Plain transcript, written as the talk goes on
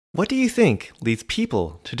What do you think leads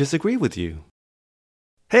people to disagree with you?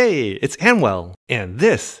 Hey, it's Anwell, and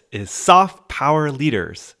this is Soft Power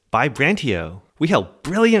Leaders by Brantio. We help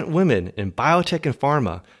brilliant women in biotech and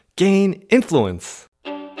pharma gain influence.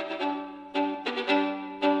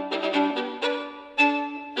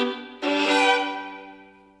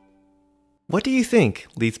 What do you think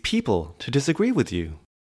leads people to disagree with you?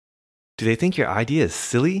 Do they think your idea is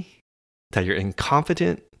silly? That you're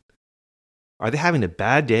incompetent? Are they having a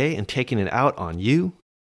bad day and taking it out on you?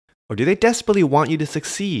 Or do they desperately want you to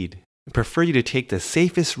succeed and prefer you to take the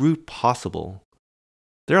safest route possible?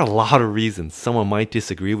 There are a lot of reasons someone might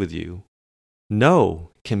disagree with you.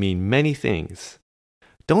 No can mean many things.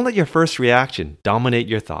 Don't let your first reaction dominate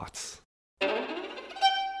your thoughts.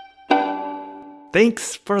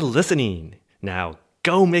 Thanks for listening. Now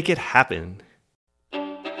go make it happen.